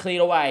 Front stick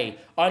cleared away.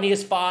 Only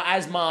as far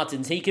as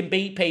Martins. He can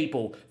beat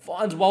people.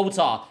 Finds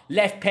Walter.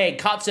 Left peg.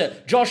 Cuts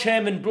it. Josh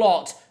Herman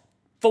blocked.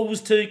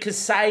 Falls to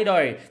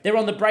Casado. They're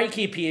on the break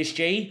here,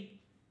 PSG.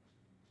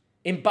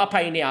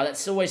 Mbappe now.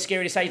 That's always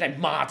scary to say his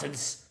name.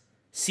 Martins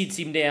sits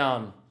him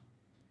down.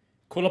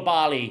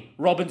 Koulibaly,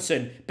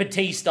 Robinson,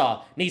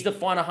 Batista needs to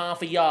find a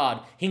half a yard.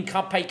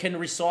 Mbappe can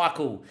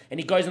recycle.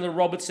 And he goes on the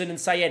Robertson and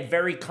Sayed.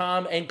 Very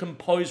calm and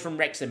composed from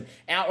Wrexham.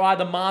 Outright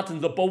the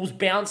Martins. The ball's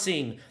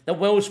bouncing. The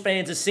Welsh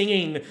fans are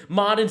singing.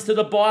 Martins to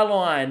the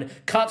byline.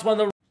 Cuts one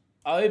of the...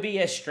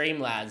 OBS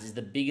Streamlabs is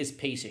the biggest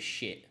piece of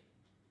shit.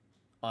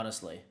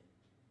 Honestly.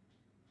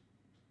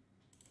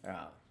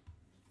 Alright.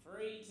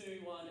 3,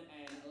 2, 1,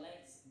 and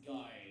let's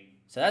go.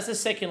 So that's the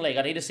second leg.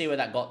 I need to see where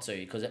that got to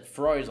because it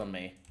froze on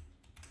me.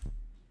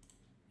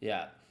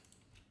 Yeah.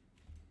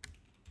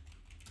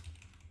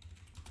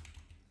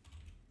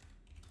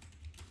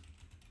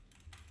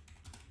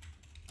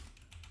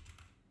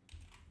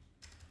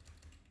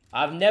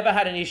 I've never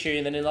had an issue,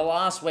 and then in the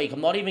last week,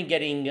 I'm not even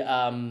getting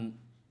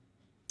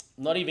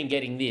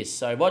this.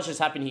 So what's just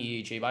happened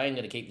here, YouTube, I ain't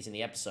going to keep this in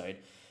the episode,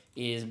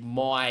 is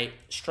my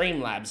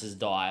Streamlabs has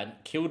died,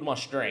 killed my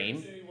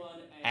stream,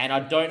 and I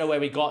don't know where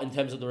we got in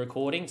terms of the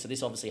recording, so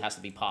this obviously has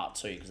to be part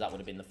 2, because that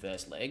would have been the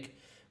first leg.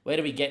 Where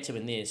do we get to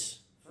in this?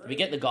 Did we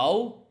get the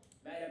goal?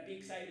 Made a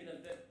big save in the...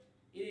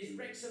 It is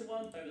Wrexham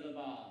 1 over the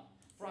bar.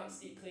 Front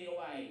stick cleared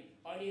away.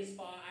 Only as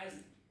far as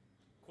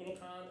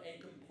calm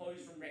and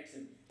composed from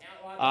Wrexham.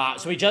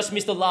 So we just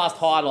missed the last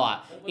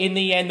highlight. In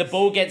the end, the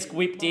ball gets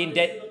whipped in.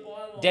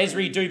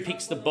 Desiree Do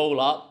picks the ball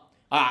up.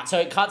 So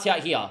it cuts out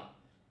here.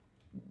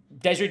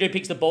 Desiree Do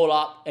picks the ball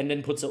up and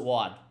then puts it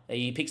wide.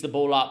 He picks the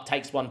ball up,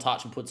 takes one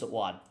touch and puts it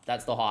wide.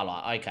 That's the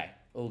highlight. Okay,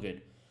 all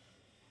good.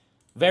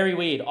 Very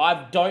weird.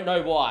 I don't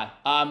know why.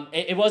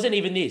 It wasn't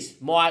even this.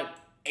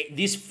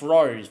 This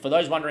froze. For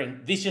those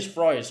wondering, this just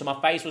froze. So my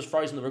face was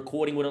frozen. The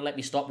recording wouldn't let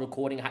me stop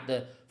recording. I had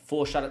to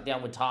force shut it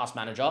down with Task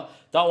Manager.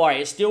 Don't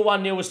worry. It's still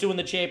 1-0. We're still in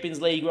the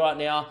Champions League right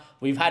now.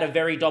 We've had a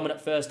very dominant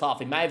first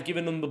half. We may have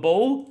given them the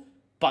ball,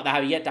 but they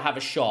have yet to have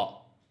a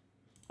shot.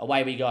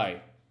 Away we go.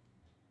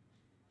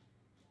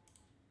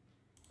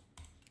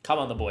 Come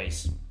on, the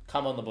boys.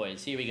 Come on, the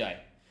boys. Here we go.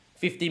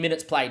 50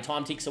 minutes played.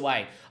 Time ticks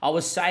away. I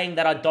was saying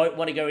that I don't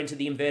want to go into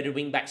the inverted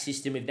wing-back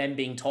system with them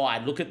being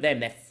tired. Look at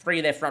them. 3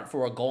 of their front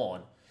 4 are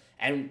gone.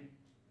 And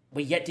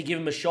we're yet to give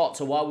them a shot,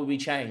 so why would we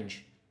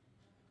change?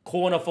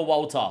 Corner for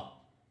Walter.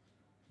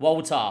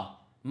 Walter.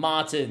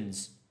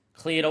 Martins.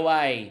 Cleared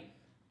away.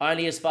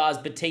 Only as far as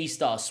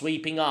Batista.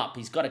 Sweeping up.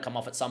 He's got to come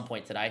off at some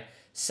point today.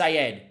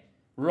 Sayed.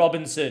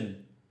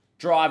 Robinson.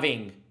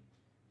 Driving.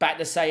 Back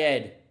to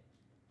Sayed.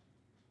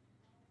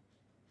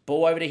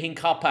 Ball over to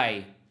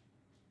Mbappe.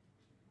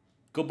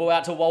 Good ball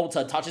out to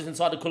Walter. Touches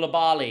inside to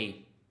Koulibaly.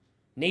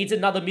 Needs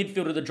another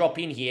midfielder to drop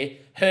in here.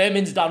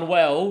 Herman's done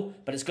well,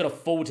 but it's got to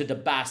fall to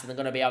DeBast, and they're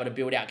going to be able to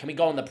build out. Can we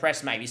go on the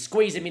press, maybe?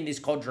 Squeeze him in this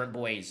quadrant,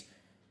 boys.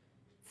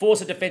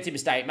 Force a defensive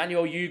mistake.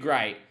 Manuel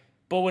Ugarte.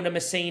 Ball into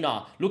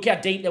Messina. Look how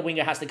deep the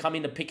winger has to come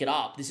in to pick it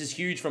up. This is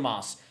huge from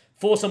us.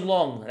 Force him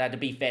long. To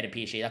be fair to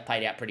PSG, that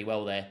played out pretty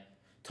well there.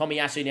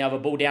 Tomiyasu now have a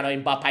ball down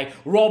on Mbappe.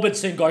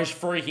 Robertson goes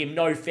through him.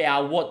 No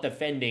foul. What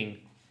defending.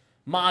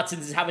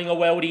 Martins is having a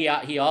worldie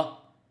out here.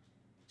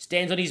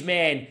 Stands on his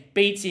man.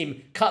 Beats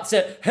him. Cuts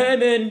it.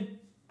 Herman.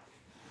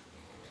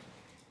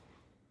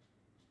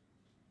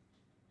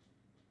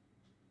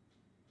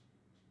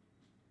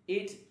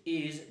 It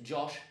is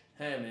Josh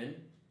Herman.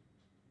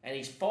 And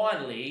he's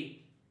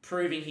finally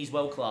proving he's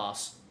world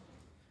class.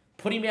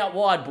 Put him out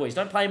wide, boys.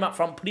 Don't play him up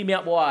front. Put him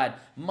out wide.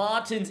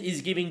 Martins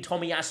is giving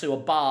Tomiyasu a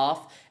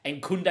bath.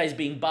 And Kunde is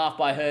being bathed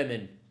by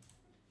Herman.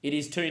 It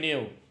is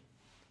 2-0.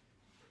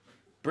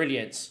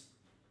 Brilliance.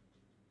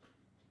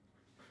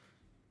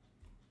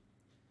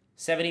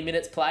 70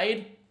 minutes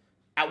played.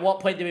 At what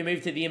point do we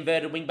move to the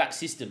inverted wing-back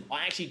system?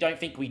 I actually don't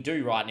think we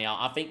do right now.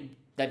 I think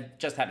they've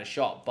just had a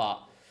shot, but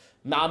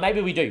nah,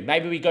 maybe we do.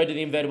 Maybe we go to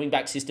the inverted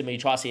wing-back system and you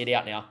try to see it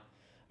out now.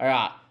 All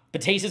right.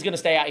 Batista's going to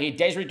stay out here.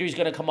 Desiree Doux's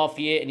going to come off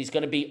here, and he's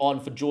going to be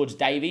on for George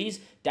Davies.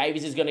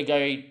 Davies is going to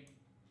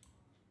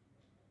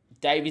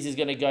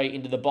go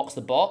into the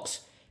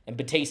box-to-box, and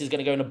Batista's going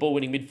to go in a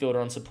ball-winning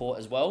midfielder on support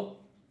as well.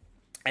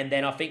 And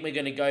then I think we're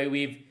going to go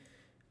with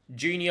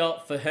Junior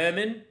for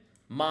Herman,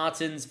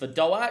 Martins for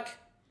Doak,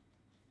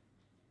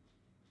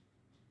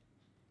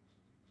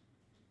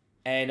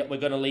 and we're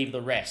going to leave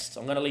the rest.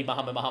 I'm going to leave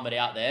Muhammad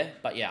out there,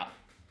 but yeah.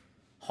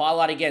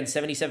 Highlight again,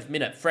 77th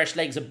minute. Fresh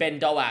legs of Ben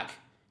Doak.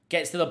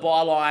 Gets to the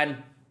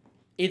byline.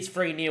 It's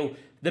 3-0.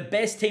 The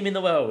best team in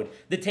the world.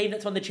 The team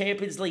that's won the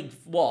Champions League,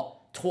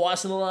 what,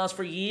 twice in the last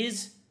 3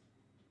 years?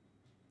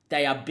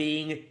 They are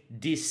being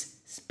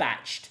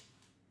dispatched.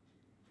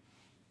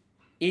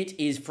 It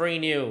is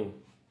 3-0.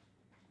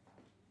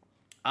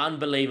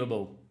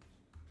 Unbelievable.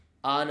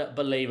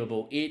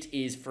 Unbelievable. It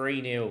is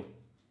 3-0.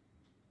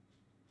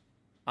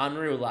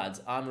 Unreal,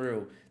 lads.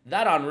 Unreal.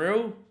 That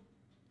unreal.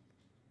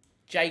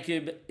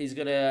 Jacob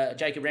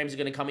Rams is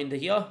gonna come into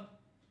here.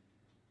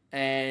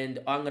 And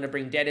I'm going to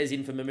bring Deaders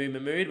in for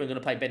Mahmood. We're going to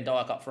play Ben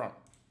Doak up front.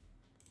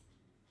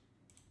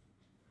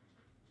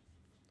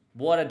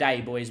 What a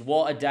day, boys.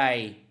 What a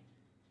day.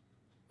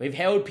 We've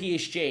held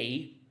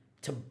PSG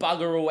to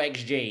bugger all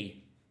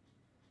XG.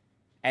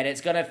 And it's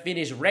going to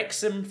finish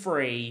Wrexham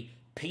 3,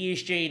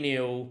 PSG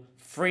 0,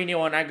 3-0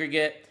 on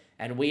aggregate.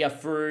 And we are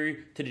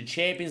through to the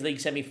Champions League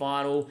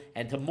semi-final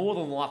and to more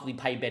than likely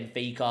play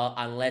Benfica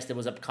unless there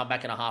was a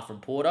comeback and a half from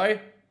Porto.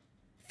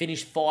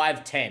 Finished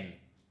 5-10.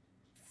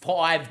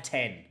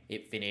 5-10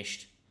 it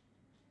finished.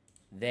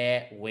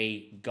 There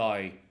we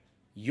go.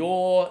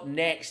 Your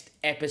next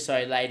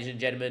episode, ladies and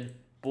gentlemen,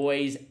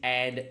 boys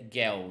and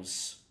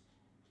girls,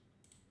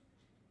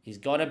 is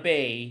going to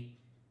be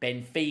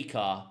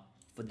Benfica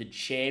for the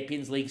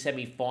Champions League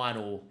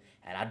semi-final.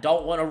 And I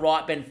don't want to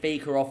write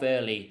Benfica off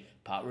early,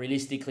 but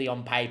realistically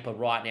on paper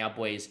right now,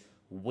 boys,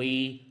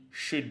 we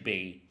should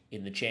be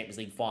in the Champions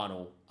League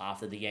final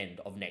after the end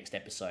of next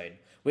episode.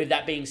 With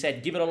that being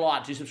said, give it a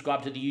like, do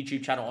subscribe to the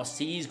YouTube channel. I'll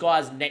see you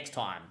guys next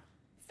time.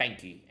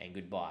 Thank you and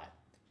goodbye.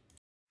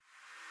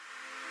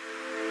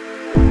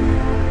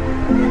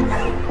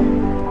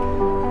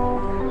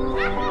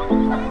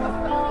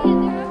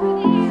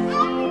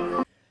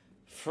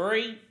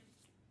 Three,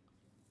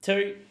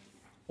 2,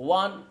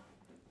 1,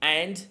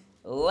 and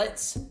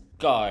let's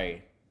go.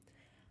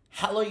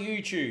 Hello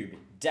YouTube,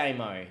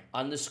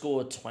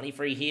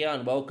 Damo_23 here,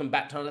 and welcome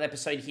back to another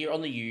episode here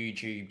on the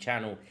YouTube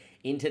channel.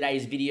 In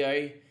today's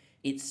video,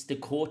 it's the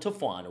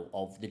quarter-final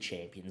of the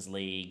Champions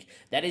League.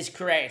 That is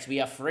correct.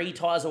 We are 3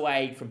 ties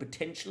away from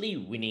potentially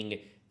winning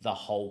the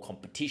whole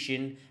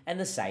competition and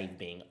the save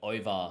being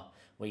over.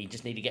 We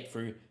just need to get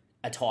through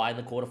a tie in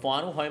the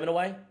quarter-final, home and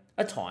away,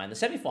 a tie in the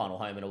semi-final,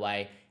 home and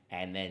away,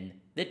 and then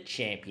the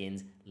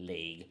Champions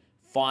League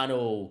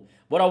final.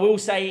 What I will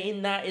say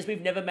in that is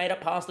we've never made it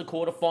past the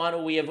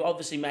quarterfinal. We have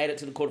obviously made it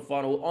to the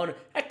quarterfinal on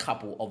a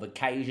couple of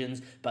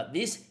occasions, but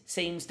this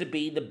seems to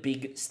be the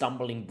big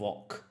stumbling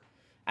block.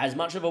 As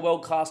much of a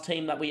world-class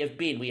team that we have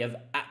been, we have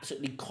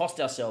absolutely cost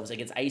ourselves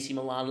against AC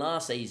Milan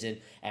last season,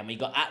 and we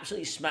got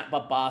absolutely smacked by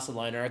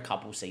Barcelona a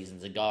couple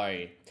seasons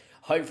ago.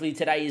 Hopefully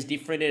today is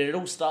different, and it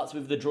all starts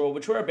with the draw,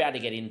 which we're about to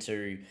get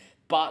into.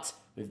 But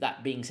with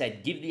that being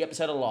said, give the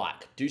episode a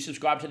like. Do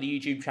subscribe to the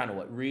YouTube channel.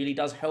 It really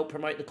does help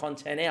promote the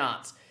content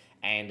out.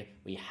 And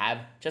we have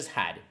just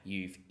had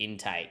youth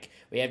intake.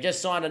 We have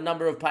just signed a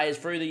number of players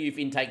through the youth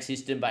intake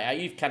system, but our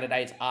youth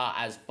candidates are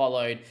as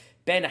followed.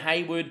 Ben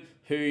Hayward,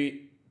 who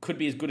could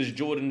be as good as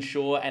Jordan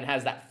Shaw and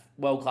has that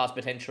world-class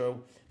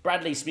potential.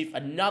 Bradley Smith,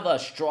 another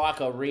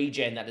striker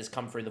regen that has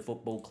come through the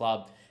football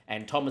club.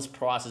 And Thomas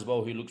Price as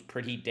well, who looks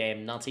pretty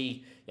damn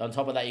nutty. On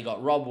top of that, you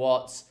got Rob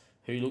Watts,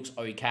 who looks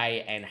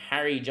okay, and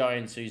Harry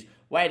Jones, who's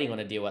waiting on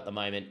a deal at the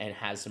moment and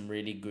has some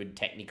really good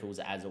technicals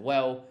as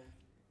well.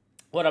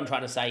 What I'm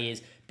trying to say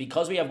is,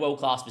 because we have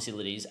world-class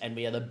facilities and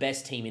we are the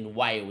best team in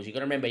Wales, you've got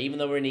to remember, even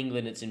though we're in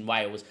England, it's in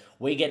Wales,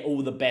 we get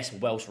all the best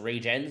Welsh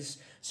regens.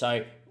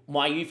 So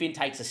my youth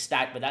intake's a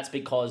stat, but that's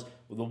because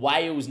the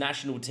Wales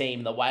national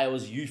team, the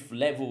Wales youth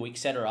level,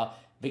 etc.,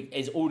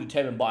 is all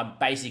determined by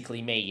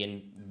basically me,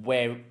 and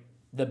we're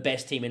the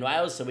best team in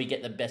Wales, so we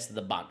get the best of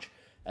the bunch,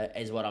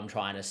 is what I'm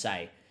trying to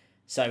say.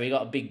 So we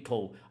got a big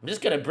pool. I'm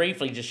just going to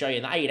briefly just show you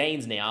in the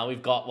 18s now.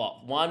 We've got,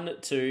 what, 1,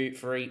 2,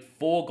 3,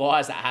 4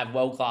 guys that have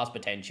world-class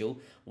potential.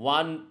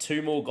 1,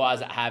 2 more guys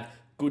that have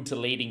good to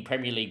leading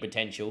Premier League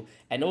potential.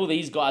 And all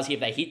these guys here, if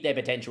they hit their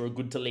potential, are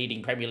good to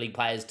leading Premier League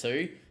players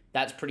too.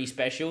 That's pretty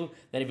special.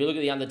 Then if you look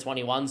at the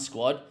under-21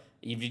 squad,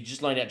 you've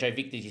just loaned out Joe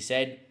Victor, as you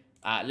said.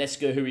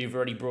 Lesker, who we've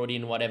already brought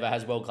in, whatever,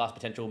 has world-class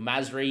potential.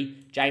 Masri,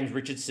 James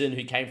Richardson,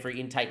 who came through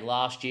intake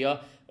last year,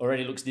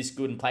 already looks this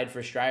good and played for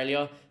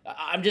Australia.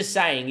 I'm just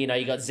saying, you know,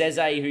 you got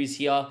Zeze, who's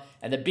here,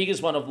 and the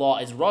biggest one of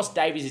lot is Ross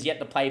Davies is yet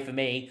to play for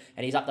me,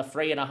 and he's up to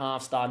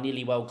 3.5 star,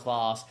 nearly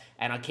world-class,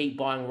 and I keep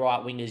buying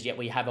right wingers, yet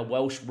we have a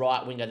Welsh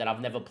right winger that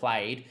I've never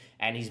played,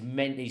 and his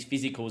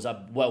physicals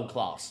are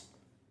world-class.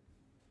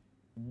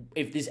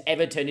 if this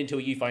ever turned into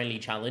a youth-only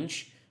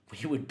challenge,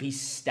 we would be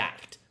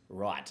stacked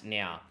right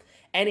now.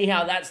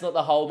 Anyhow, that's not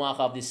the hallmark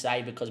of this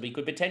save, because we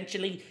could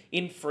potentially,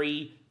 in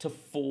 3 to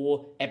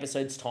 4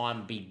 episodes'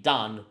 time, be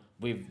done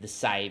with the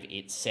save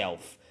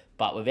itself.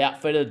 But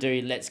without further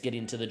ado, let's get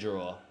into the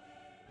draw.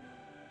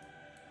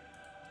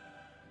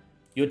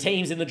 Your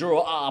teams in the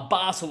draw are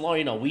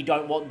Barcelona, we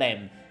don't want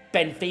them.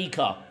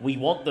 Benfica, we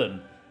want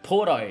them.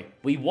 Porto,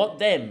 we want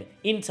them.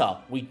 Inter,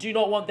 we do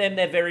not want them.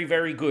 They're very,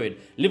 very good.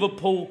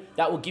 Liverpool,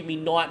 that will give me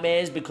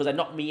nightmares because they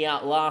knocked me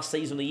out last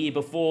season, the year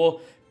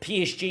before.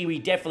 PSG, we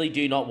definitely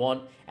do not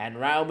want. And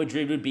Real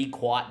Madrid would be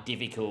quite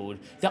difficult.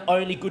 The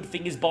only good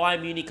thing is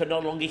Bayern Munich are no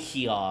longer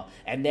here.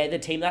 And they're the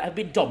team that have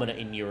been dominant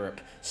in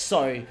Europe.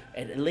 So,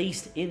 at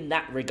least in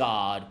that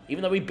regard,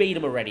 even though we beat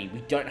them already,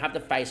 we don't have to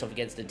face off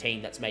against a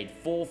team that's made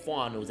 4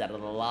 finals out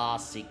of the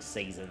last 6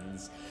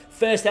 seasons.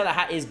 First out of the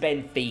hat is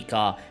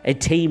Benfica, a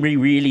team we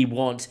really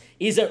want.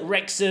 Is it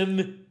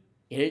Wrexham?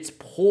 It's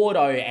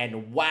Porto,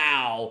 and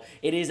wow,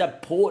 it is a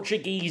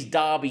Portuguese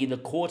derby in the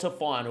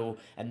quarter-final,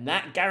 and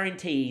that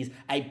guarantees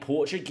a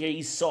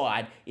Portuguese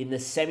side in the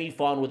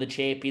semi-final of the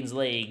Champions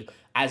League.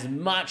 As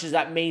much as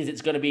that means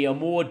it's going to be a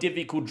more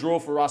difficult draw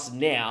for us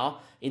now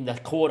in the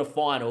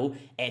quarter-final,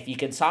 if you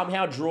can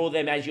somehow draw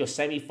them as your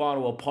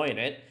semi-final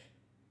opponent,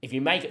 if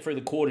you make it through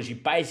the quarters, you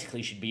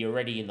basically should be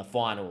already in the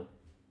final.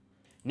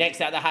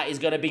 Next out of the hat is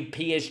going to be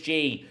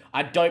PSG.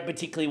 I don't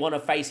particularly want to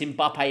face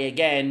Mbappe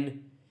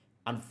again.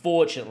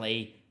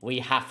 Unfortunately, we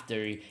have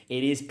to.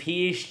 It is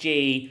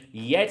PSG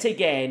yet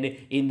again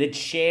in the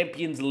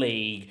Champions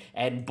League.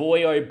 And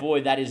boy, oh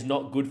boy, that is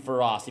not good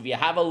for us. If you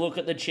have a look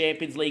at the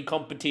Champions League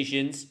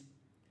competitions,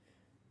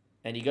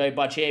 and you go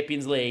by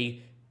Champions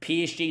League,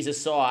 PSG's a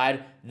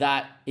side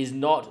that is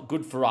not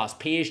good for us.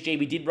 PSG,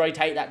 we did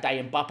rotate that day,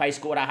 and Mbappe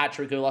scored a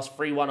hat-trick. We lost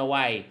 3-1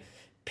 away.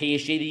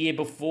 PSG the year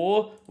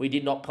before, we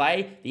did not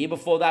play. The year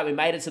before that, we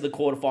made it to the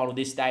quarterfinal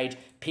this stage.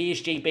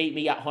 PSG beat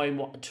me at home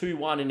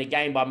 2-1 in a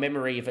game by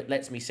memory, if it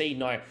lets me see.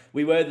 No,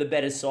 we were the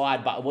better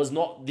side, but it was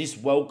not this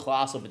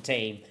world-class of a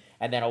team.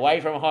 And then away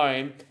from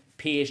home,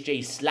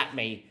 PSG slapped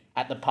me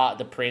at the Parc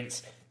des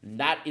Princes.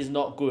 That is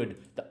not good.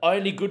 The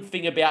only good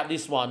thing about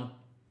this one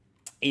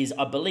is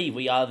I believe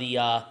we are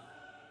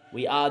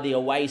the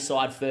away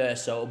side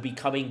first, so it'll be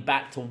coming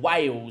back to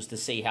Wales to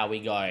see how we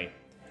go.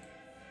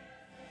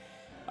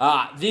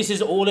 This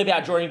is all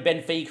about drawing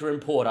Benfica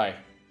and Porto.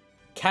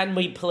 Can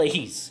we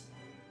please?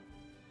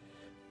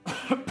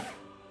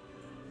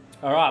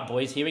 Alright,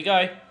 boys, here we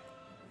go.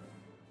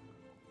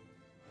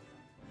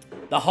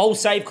 The whole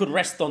save could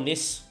rest on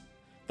this.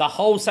 The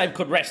whole save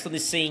could rest on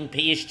this seeing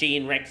PSG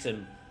and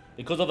Wrexham.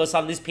 Because all of a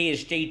sudden, this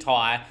PSG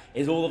tie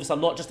is all of a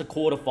sudden not just a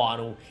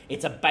quarterfinal,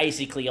 it's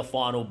basically a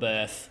final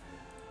berth.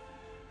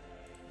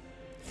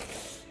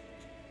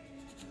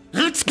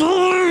 Let's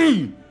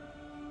go!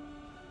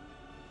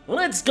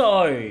 Let's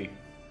go!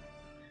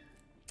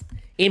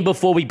 In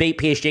before we beat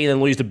PSG and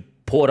then lose to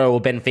Porto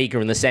or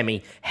Benfica in the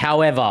semi.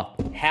 However,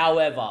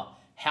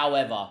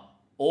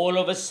 all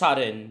of a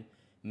sudden,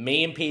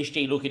 me and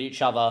PSG look at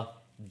each other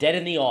dead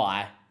in the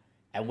eye,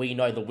 and we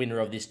know the winner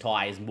of this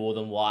tie is more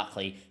than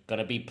likely going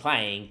to be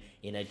playing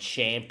in a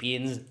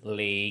Champions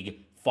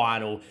League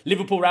final.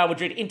 Liverpool, Real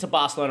Madrid, Inter,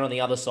 Barcelona on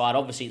the other side.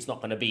 Obviously, it's not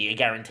going to be a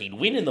guaranteed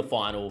win in the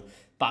final,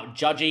 but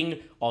judging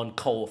on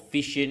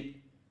coefficient,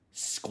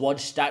 squad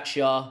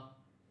stature,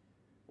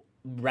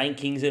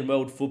 rankings in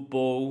world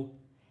football,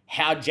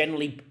 how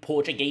generally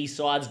Portuguese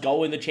sides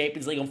go in the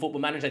Champions League on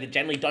Football Manager, they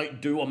generally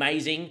don't do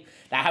amazing.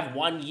 They have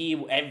 1 year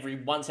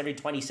once every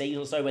 20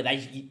 seasons or so where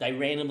they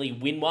randomly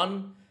win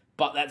one,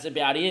 but that's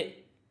about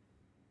it.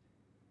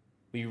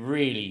 We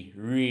really,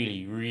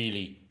 really,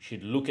 really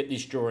should look at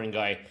this draw and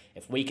go,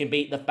 if we can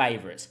beat the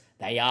favourites,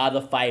 they are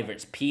the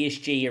favourites.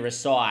 PSG are a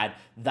side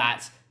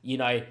that, you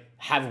know,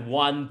 have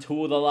won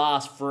 2 of the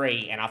last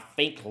 3, and I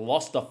think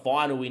lost a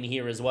final in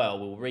here as well.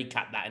 We'll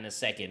recap that in a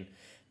second.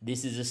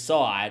 This is a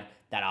side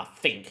that I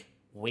think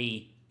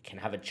we can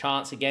have a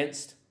chance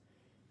against,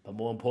 but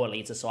more importantly,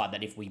 it's a side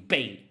that if we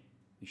beat,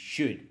 we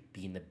should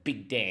be in the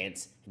big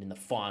dance and in the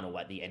final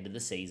at the end of the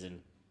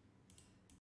season.